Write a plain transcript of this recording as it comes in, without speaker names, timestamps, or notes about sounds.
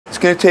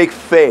going to take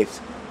faith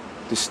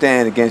to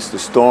stand against the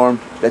storm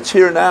that's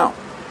here now.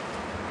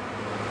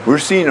 We're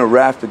seeing a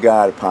wrath of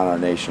God upon our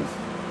nation.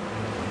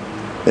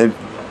 In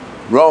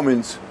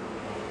Romans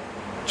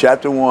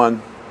chapter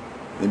 1,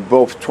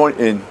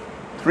 in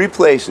 3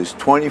 places,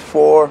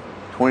 24,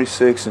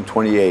 26, and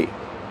 28,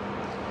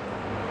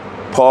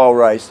 Paul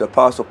writes, the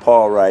Apostle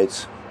Paul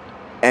writes,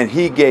 and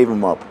he gave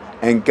him up,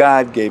 and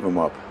God gave him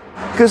up.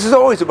 Because it's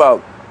always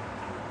about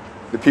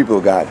the people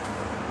of God.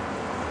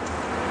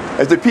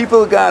 If the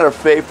people of God are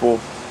faithful,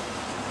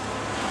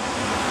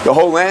 the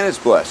whole land is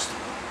blessed.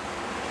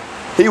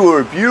 He will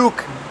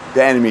rebuke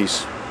the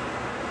enemies.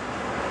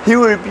 He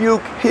will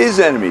rebuke his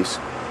enemies.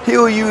 He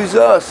will use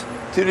us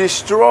to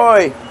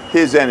destroy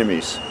his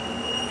enemies.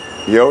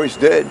 He always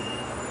did.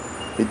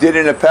 He did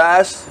in the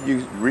past. You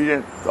read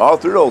it all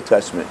through the Old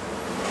Testament.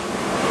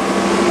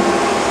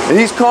 And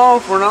he's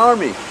calling for an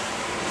army.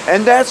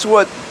 And that's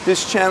what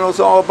this channel is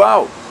all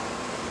about.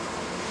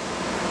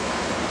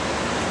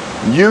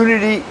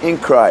 Unity in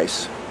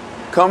Christ.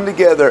 Come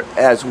together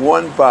as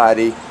one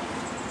body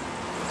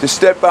to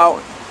step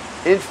out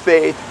in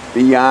faith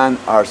beyond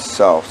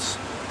ourselves.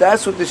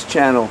 That's what this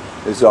channel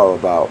is all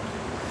about.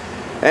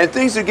 And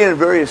things are getting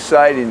very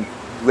exciting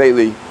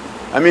lately.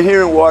 I'm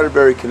here in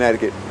Waterbury,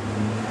 Connecticut.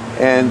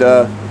 And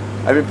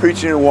I've been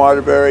preaching in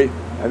Waterbury.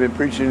 I've been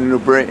preaching in New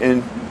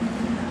Britain.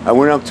 I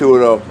went up to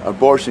an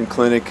abortion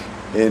clinic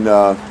in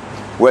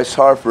West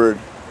Hartford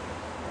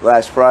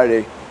last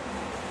Friday.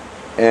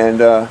 And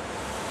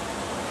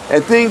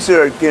things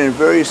are getting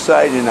very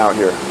exciting out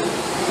here.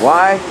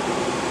 Why?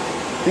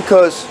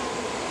 Because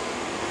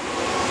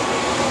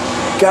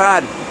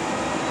God,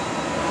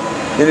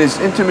 in his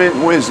intimate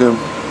wisdom,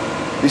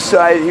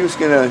 decided he was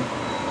going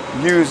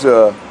to use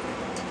a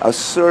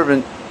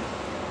servant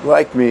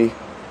like me,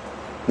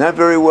 not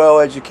very well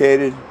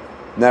educated,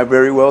 not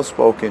very well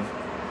spoken,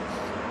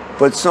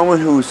 but someone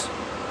who's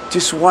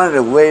just wanted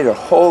to lay their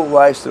whole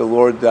life to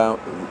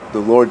the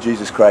Lord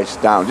Jesus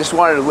Christ down. Just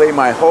wanted to lay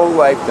my whole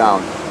life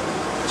down.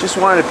 Just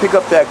wanted to pick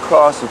up that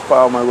cross and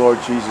follow my Lord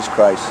Jesus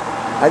Christ.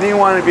 I didn't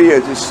want to be a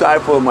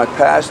disciple of my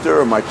pastor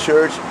or my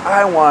church.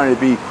 I wanted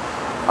to be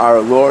our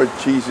Lord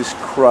Jesus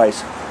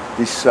Christ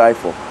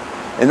disciple.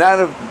 And out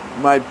of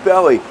my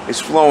belly is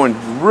flowing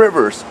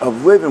rivers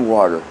of living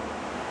water.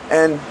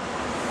 And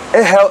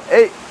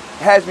it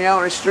has me out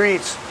in the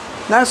streets,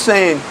 not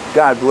saying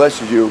God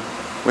blesses you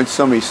when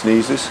somebody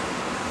sneezes,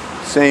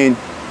 saying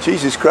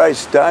Jesus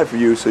Christ died for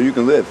you so you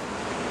can live.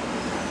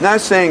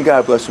 Not saying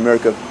God bless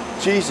America.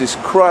 Jesus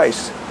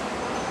Christ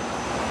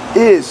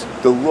is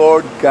the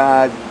Lord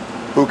God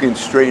who can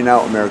straighten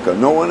out America.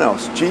 No one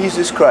else.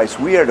 Jesus Christ.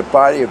 We are the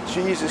body of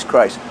Jesus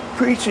Christ.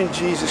 Preaching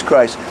Jesus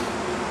Christ.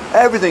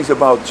 Everything's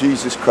about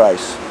Jesus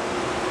Christ.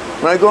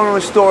 When I go to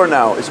a store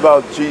now, it's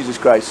about Jesus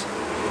Christ.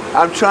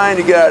 I'm trying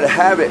to get out of the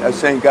habit of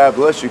saying God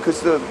bless you,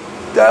 because the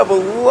devil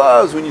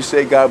loves when you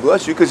say God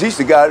bless you, because he's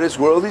the God of this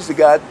world. He's the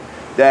God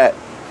that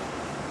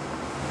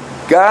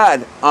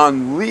God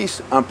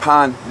unleashed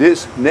upon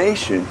this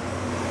nation.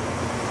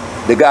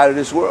 The God of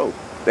this world.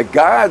 The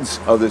gods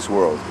of this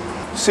world.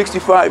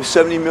 65,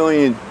 70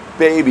 million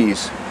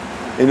babies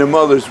in the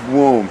mother's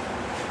womb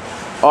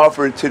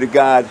offered to the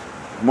god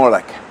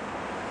Moloch.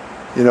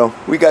 You know,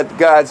 we got the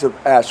gods of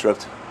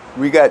Ashtoreth.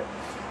 We got,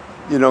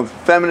 you know,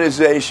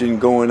 feminization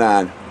going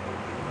on,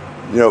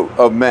 you know,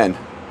 of men.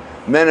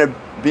 Men are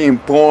being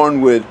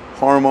born with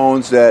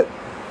hormones that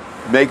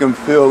make them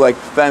feel like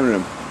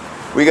feminine.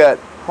 We got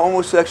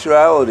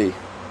homosexuality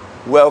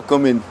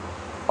welcome in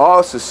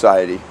all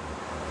society.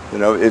 You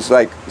know, it's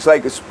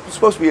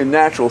supposed to be a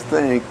natural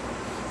thing.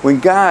 When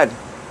God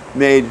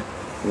made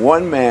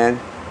one man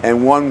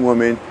and one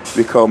woman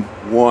become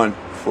one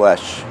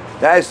flesh.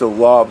 That is the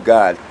law of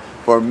God.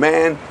 For a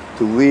man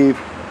to leave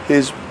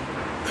his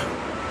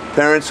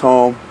parents'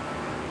 home,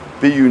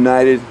 be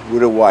united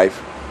with a wife.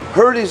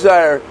 Her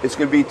desire is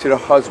going to be to the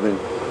husband,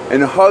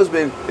 and the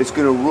husband is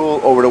going to rule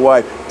over the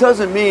wife.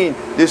 Doesn't mean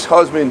this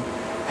husband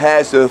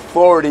has the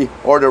authority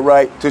or the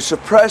right to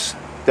suppress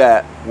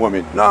that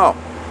woman. No.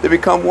 They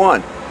become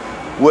one.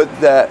 What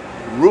that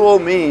rule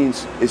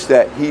means is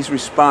that he's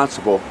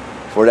responsible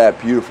for that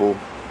beautiful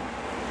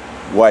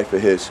wife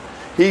of his.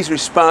 He's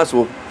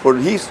responsible for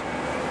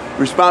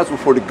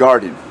the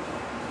garden.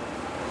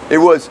 It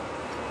was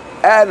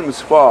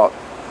Adam's fault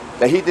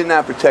that he did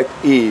not protect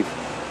Eve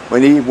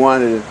when Eve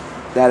wanted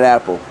that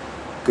apple,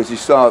 because she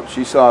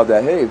saw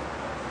that, hey,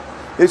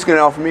 it's going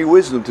to offer me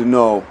wisdom to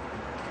know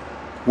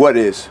what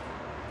is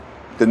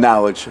the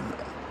knowledge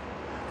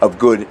of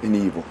good and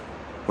evil.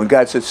 When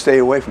God said stay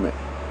away from it.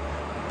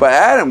 But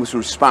Adam was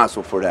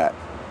responsible for that.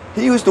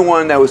 He was the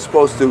one that was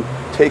supposed to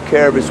take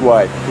care of his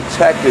wife,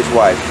 protect his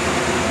wife.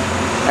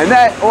 And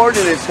that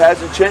ordinance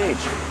hasn't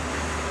changed.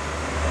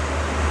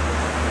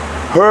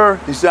 Her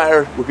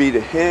desire will be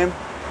to him.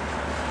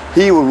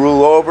 He will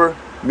rule over,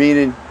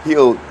 meaning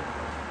he'll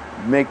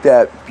make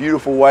that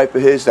beautiful wife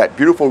of his, that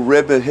beautiful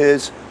rib of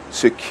his,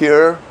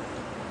 secure,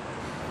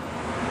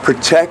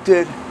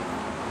 protected,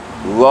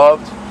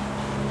 loved.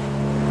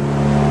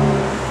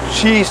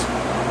 She's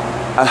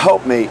a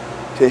helpmate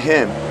to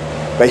him.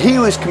 But he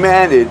was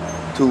commanded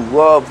to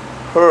love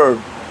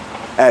her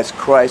as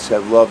Christ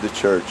had loved the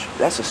church.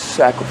 That's a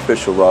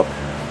sacrificial love.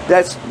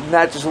 That's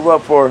not just a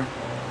love for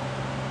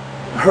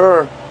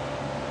her,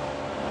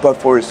 but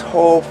for his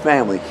whole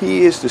family.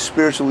 He is the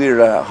spiritual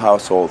leader of the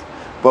household.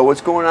 But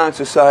what's going on in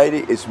society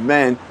is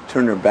men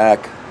turn their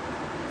back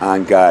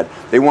on God.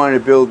 They wanted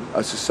to build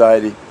a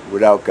society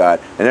without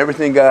God. And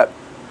everything got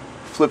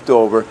flipped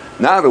over.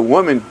 Now the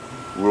women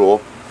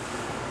rule.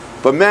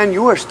 But men,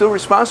 you are still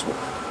responsible.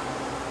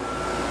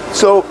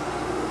 So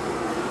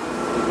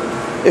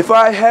if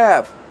I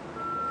have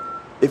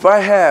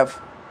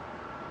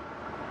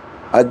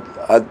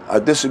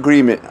a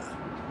disagreement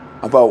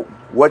about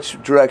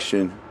which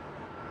direction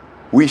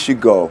we should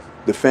go,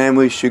 the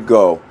family should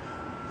go,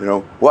 you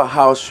know, what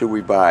house should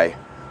we buy,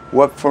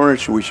 what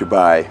furniture we should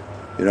buy,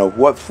 you know,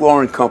 what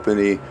flooring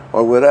company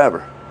or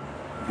whatever.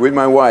 With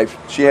my wife,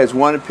 she has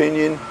one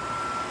opinion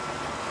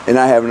and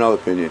I have another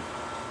opinion,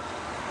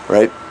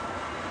 right?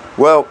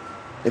 Well,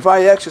 if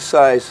I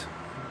exercise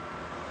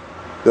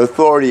the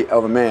authority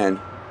of a man,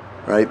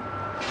 right,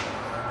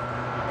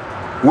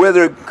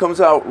 whether it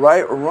comes out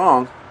right or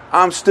wrong,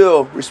 I'm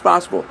still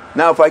responsible.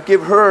 Now, if I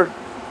give her,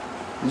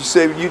 you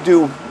say, you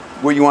do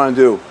what you want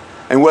to do,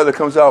 and whether it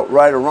comes out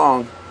right or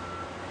wrong,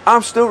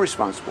 I'm still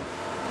responsible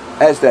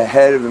as the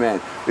head of the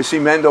man. You see,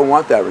 men don't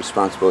want that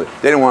responsibility.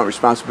 They don't want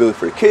responsibility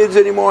for kids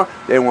anymore.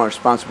 They don't want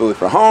responsibility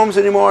for homes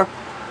anymore.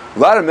 A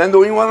lot of men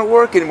don't even want to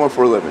work anymore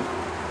for a living.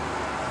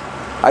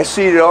 I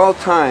see it all the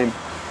time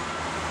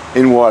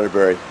in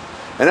Waterbury.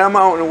 And I'm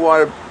out in the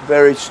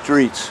Waterbury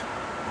streets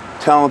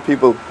telling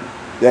people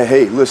that,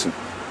 hey, listen,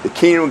 the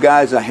kingdom of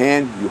God is at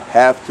hand. You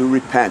have to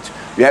repent.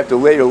 You have to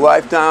lay your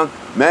life down.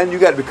 Men, you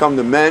got to become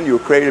the men you were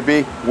created to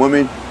be.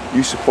 Women,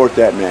 you support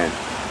that man.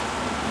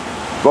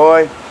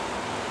 Boy,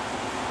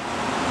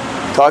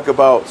 talk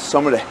about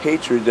some of the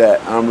hatred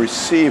that I'm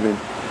receiving.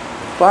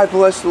 But I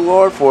bless the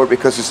Lord for it,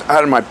 because it's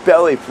out of my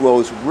belly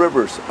flows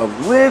rivers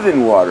of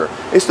living water.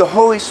 It's the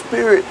Holy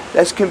Spirit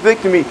that's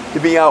convicting me to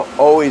be out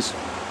always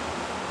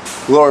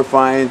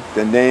glorifying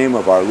the name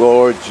of our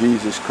Lord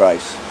Jesus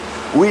Christ.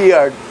 We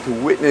are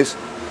to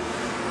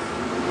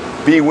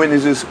be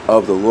witnesses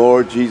of the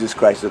Lord Jesus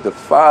Christ, that the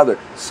Father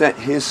sent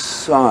his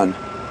Son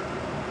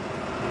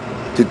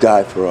to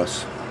die for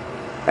us.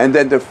 And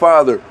then the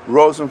Father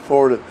rose him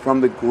forward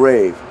from the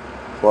grave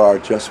for our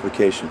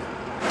justification.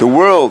 The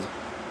world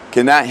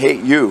cannot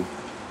hate you,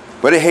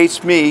 but it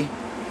hates me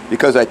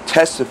because I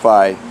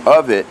testify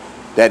of it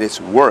that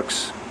its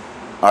works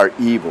are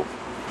evil.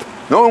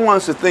 No one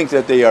wants to think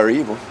that they are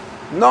evil.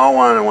 No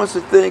one wants to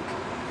think.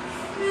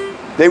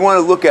 They want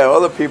to look at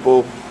other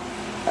people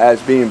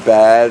as being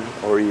bad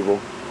or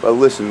evil. But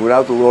listen,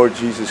 without the Lord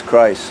Jesus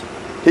Christ,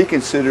 he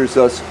considers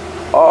us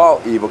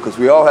all evil, because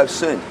we all have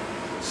sinned.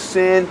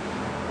 Sin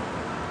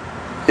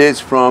is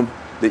from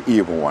the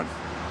evil one.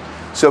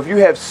 So if you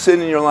have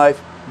sin in your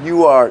life,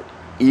 you are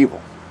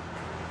evil.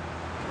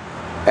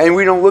 And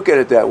we don't look at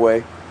it that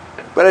way,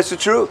 but it's the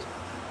truth.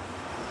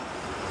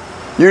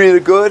 You're either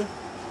good,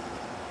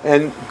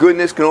 and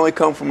goodness can only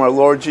come from our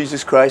Lord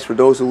Jesus Christ for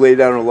those who lay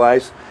down their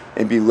lives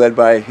and be led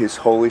by his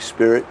Holy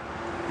Spirit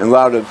and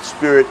allow the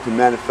Spirit to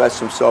manifest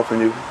himself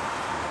in you,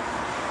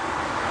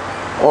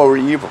 or we're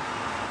evil.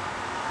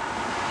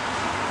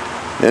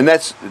 And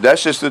that's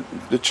just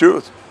the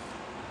truth.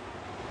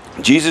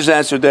 Jesus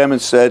answered them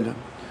and said,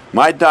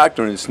 my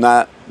doctrine is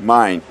not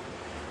mine,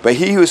 but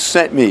he who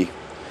sent me.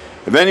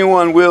 If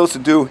anyone wills to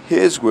do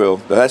his will,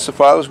 that's the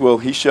Father's will,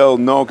 he shall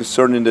know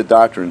concerning the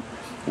doctrine,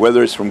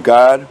 whether it's from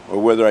God or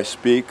whether I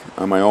speak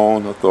on my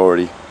own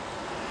authority.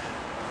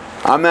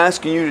 I'm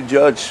asking you to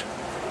judge.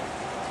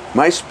 Am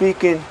I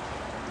speaking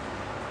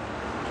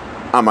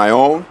on my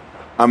own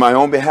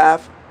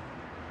behalf,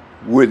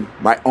 with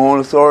my own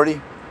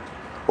authority?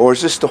 Or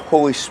is this the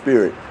Holy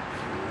Spirit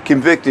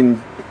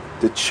convicting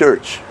the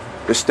church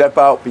to step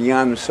out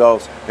beyond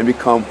themselves and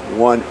become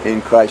one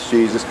in Christ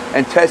Jesus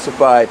and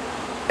testify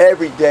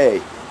every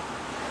day?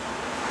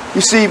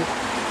 You see,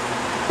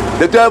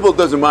 the devil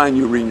doesn't mind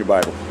you reading your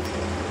Bible.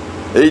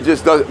 He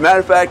just doesn't.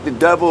 Matter of fact, the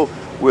devil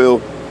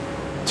will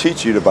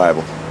teach you the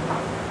Bible.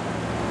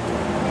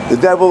 The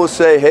devil will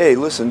say, hey,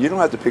 listen, you don't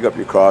have to pick up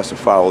your cross and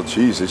follow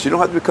Jesus. You don't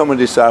have to become a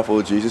disciple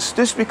of Jesus.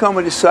 Just become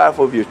a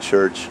disciple of your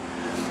church.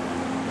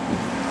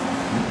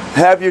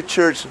 Have your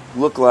church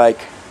look like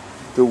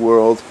the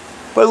world,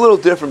 but a little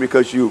different,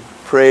 because you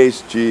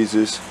praise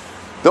Jesus.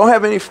 Don't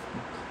have any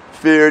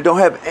fear. Don't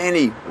have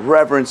any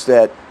reverence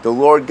that the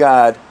Lord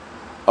God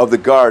of the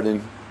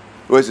garden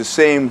was the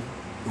same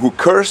who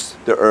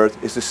cursed the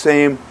earth, is the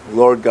same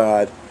Lord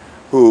God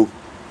who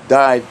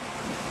died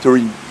to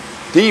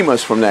redeem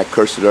us from that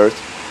cursed earth.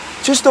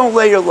 Just don't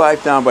lay your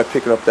life down by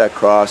picking up that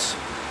cross.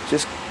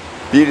 Just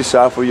be a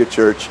disciple of your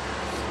church.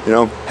 You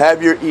know,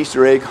 have your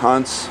Easter egg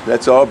hunts.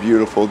 That's all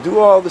beautiful. Do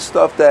all the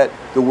stuff that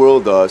the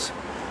world does.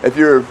 If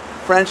you're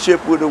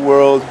friendship with the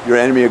world, you're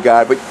enemy of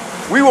God. But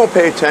we won't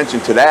pay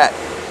attention to that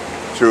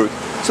truth.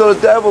 So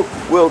the devil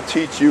will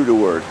teach you the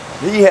word.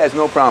 He has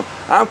no problem.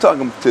 I'm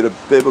talking to the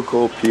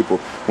biblical people.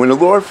 When the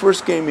Lord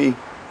first gave me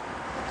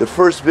the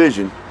first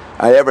vision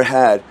I ever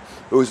had,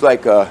 it was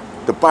like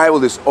the Bible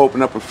just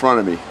opened up in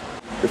front of me.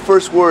 The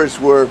first words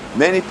were,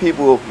 many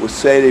people will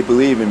say they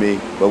believe in me,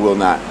 but will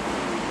not.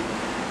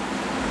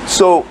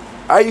 So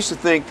I used to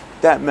think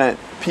that meant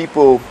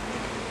people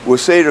will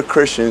say they're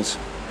Christians,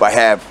 but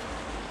have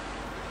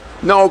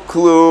no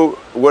clue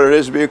what it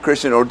is to be a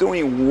Christian, or don't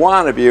even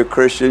want to be a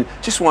Christian,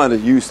 just want to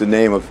use the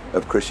name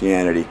of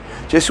Christianity.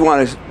 Just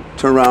want to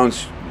turn around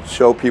and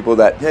show people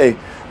that, hey,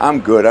 I'm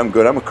good,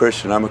 I'm a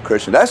Christian, I'm a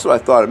Christian. That's what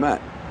I thought it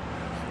meant,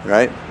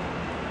 right?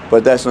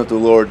 But that's not what the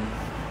Lord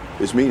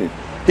is meaning.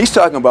 He's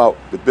talking about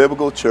the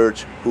biblical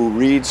church who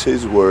reads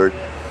His Word,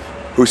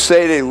 who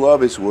say they love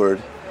His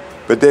Word,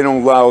 but they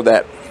don't allow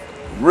that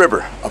river,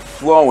 a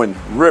flowing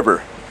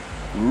river,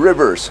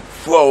 rivers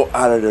flow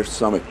out of their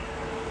stomach.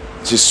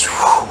 Just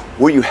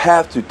where you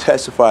have to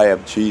testify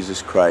of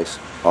Jesus Christ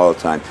all the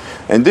time.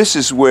 And this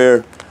is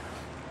where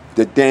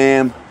the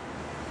dam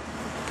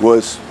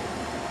was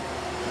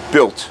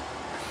built.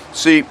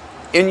 See,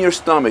 in your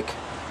stomach,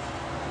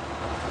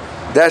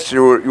 that's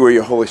where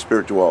your Holy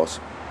Spirit dwells.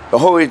 The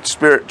Holy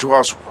Spirit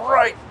dwells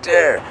right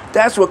there.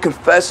 That's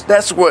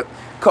what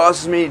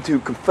causes me to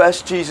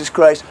confess Jesus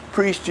Christ,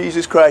 preach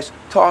Jesus Christ,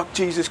 talk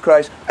Jesus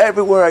Christ,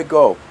 everywhere I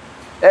go.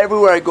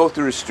 Everywhere I go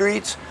through the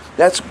streets.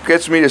 That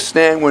gets me to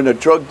stand when the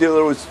drug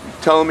dealer was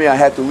telling me I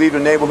had to leave the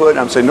neighborhood.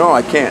 I'm saying, no,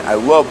 I can't. I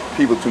love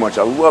people too much.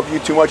 I love you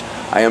too much.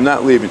 I am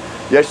not leaving.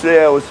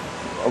 Yesterday I was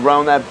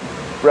around that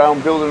brown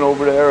building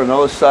over there on the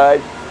other side,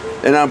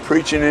 and I'm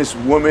preaching this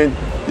woman,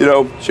 you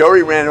know, she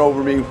already ran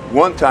over me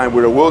one time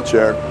with a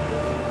wheelchair,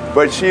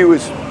 but she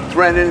was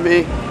threatening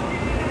me,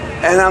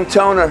 and I'm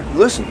telling her,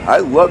 listen, I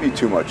love you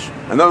too much.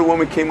 Another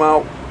woman came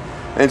out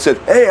and said,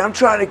 hey, I'm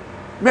trying to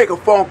make a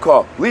phone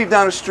call, leave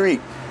down the street.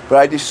 But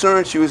I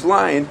discerned she was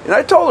lying, and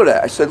I told her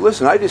that. I said,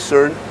 listen, I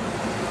discern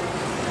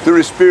through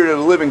the Spirit of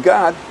the living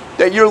God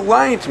that you're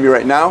lying to me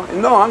right now,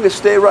 and no, I'm going to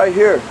stay right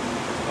here.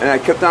 And I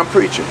kept on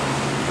preaching.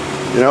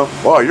 You know,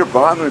 oh, you're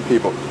bothering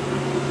people.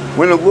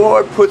 When the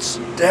Lord puts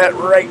that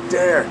right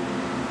there,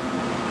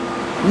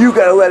 you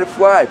got to let it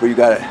fly, but you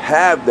got to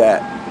have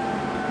that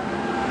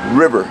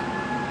river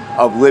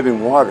of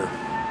living water.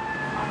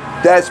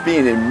 That's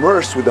being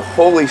immersed with the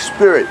Holy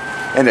Spirit,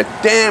 and the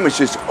dam is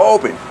just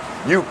open.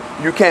 You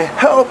can't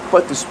help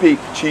but to speak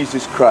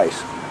Jesus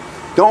Christ.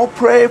 Don't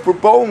pray for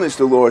boldness,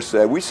 the Lord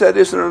said. We said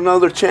this in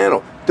another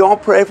channel.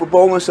 Don't pray for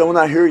boldness, I will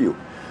not hear you.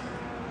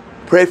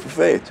 Pray for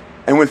faith.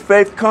 And when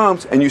faith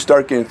comes and you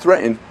start getting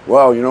threatened,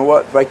 well, you know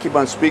what? If I keep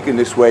on speaking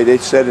this way, they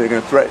said they're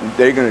going to threaten,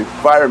 they're going to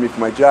fire me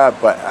for my job,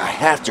 but I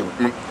have to.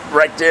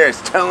 Right there,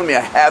 it's telling me I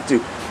have to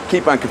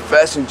keep on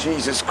confessing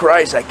Jesus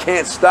Christ. I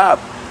can't stop.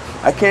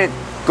 I can't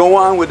go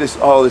on with this,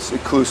 all this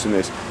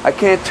inclusiveness. I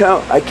can't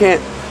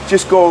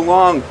just go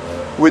along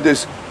with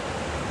this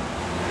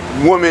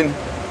woman,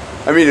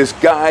 this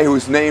guy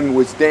whose name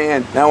was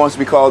Dan, now wants to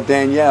be called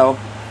Danielle.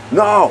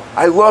 No,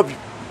 I love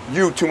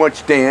you too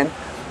much, Dan.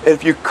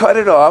 If you cut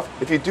it off,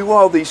 if you do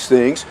all these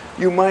things,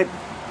 you might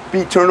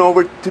be turned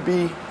over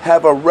to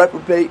have a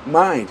reprobate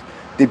mind,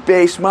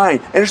 debased mind,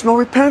 and there's no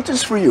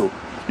repentance for you.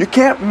 You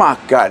can't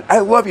mock God. I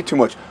love you too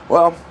much.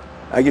 Well,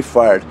 I get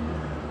fired.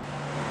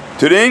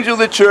 To the angel of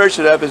the church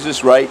at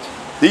Ephesus write,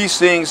 these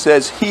things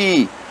says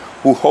he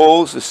who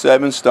holds the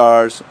 7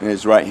 stars in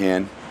his right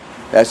hand.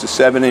 That's the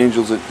 7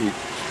 angels that he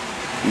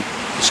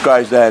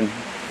describes that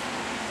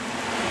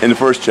in the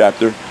first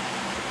chapter.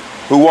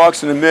 Who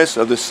walks in the midst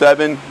of the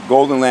 7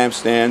 golden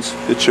lampstands,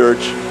 the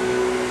church.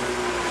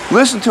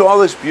 Listen to all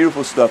this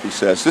beautiful stuff he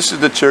says. This is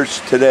the church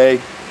today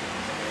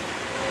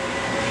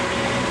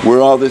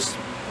where all this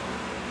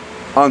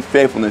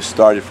unfaithfulness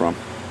started from.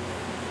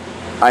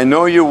 I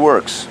know your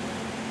works,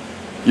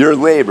 your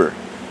labor,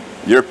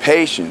 your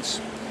patience,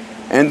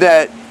 and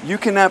that you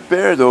cannot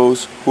bear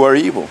those who are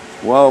evil.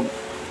 Well,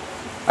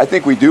 I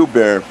think we do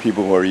bear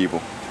people who are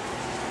evil.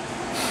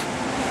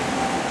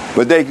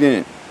 But they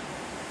didn't.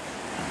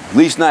 At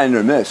least not in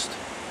their midst.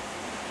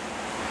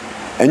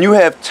 And you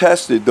have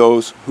tested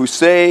those who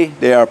say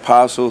they are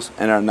apostles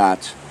and are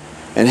not,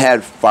 and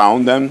had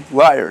found them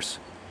liars.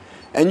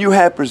 And you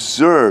have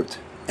preserved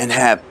and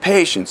have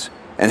patience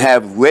and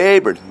have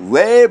labored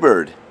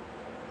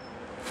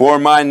for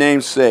my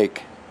name's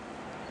sake,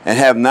 and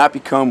have not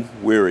become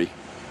weary.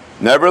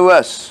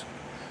 Nevertheless,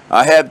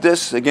 I have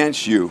this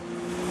against you,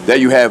 that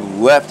you have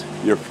left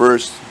your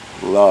first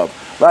love.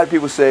 A lot of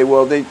people say,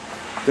 well, they're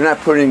not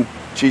putting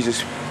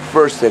Jesus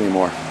first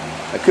anymore.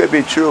 That could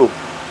be true,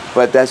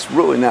 but that's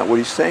really not what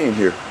he's saying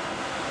here.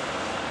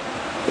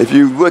 If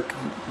you look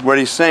what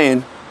he's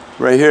saying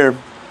right here,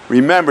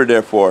 remember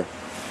therefore,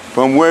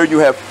 from where you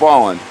have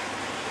fallen,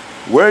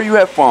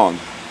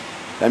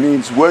 that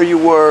means where you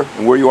were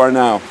and where you are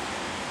now.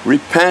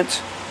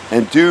 Repent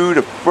and do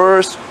the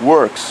first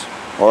works,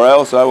 or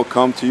else I will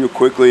come to you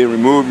quickly and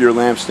remove your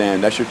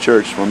lampstand, that's your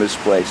church, from this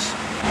place.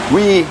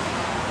 We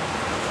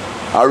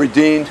are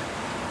redeemed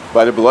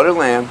by the blood of the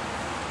Lamb,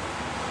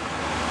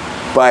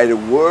 by the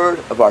word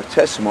of our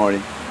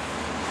testimony,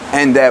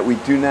 and that we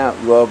do not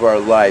love our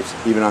lives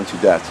even unto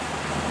death.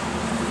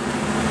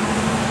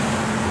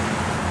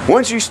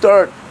 Once you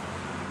start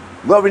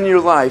loving your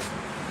life,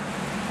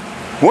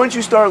 once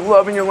you start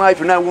loving your life,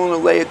 you're not willing to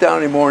lay it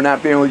down anymore,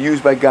 not being able to use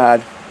by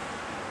God.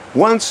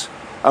 Once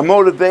a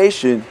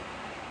motivation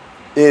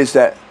is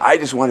that I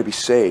just want to be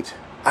saved.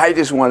 I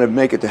just want to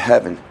make it to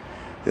heaven.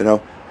 You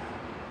know,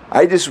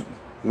 I just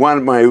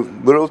want my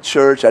little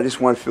church. I just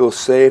want to feel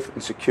safe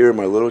and secure in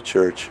my little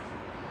church.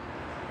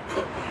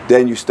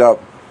 Then you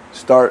start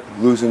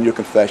losing your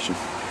confession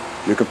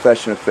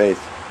of faith.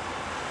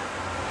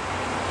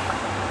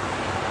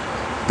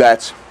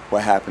 That's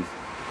what happened.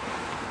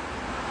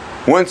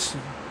 Once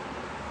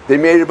they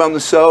made it about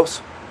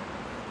themselves,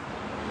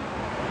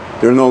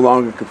 they're no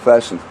longer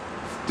confessing.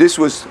 This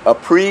was a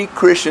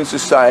pre-Christian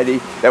society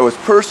that was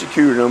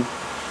persecuting them.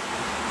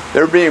 They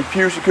were being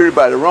persecuted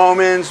by the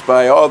Romans,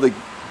 by all the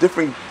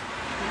different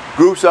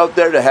groups out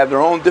there that have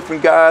their own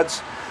different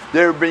gods.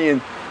 They were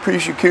being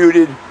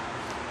persecuted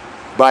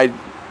by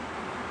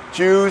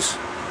Jews.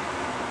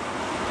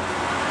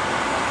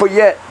 But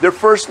yet, their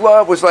first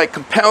love was like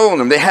compelling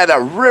them. They had a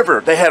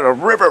river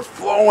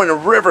flowing, a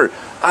river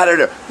out of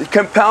there,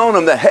 compelling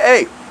them that,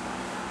 hey,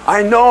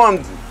 I know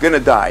I'm going to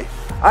die.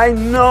 I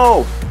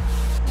know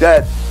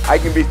that I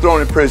can be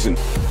thrown in prison.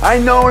 I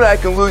know that I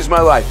can lose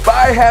my life. But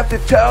I have to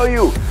tell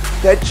you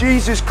that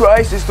Jesus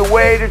Christ is the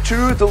way, the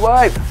truth, the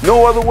life.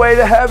 No other way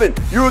to heaven.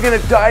 You are going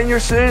to die in your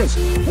sins.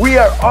 We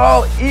are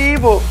all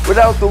evil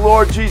without the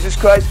Lord Jesus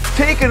Christ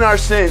taking our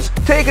sins,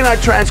 taking our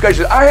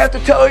transgressions. I have to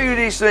tell you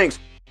these things.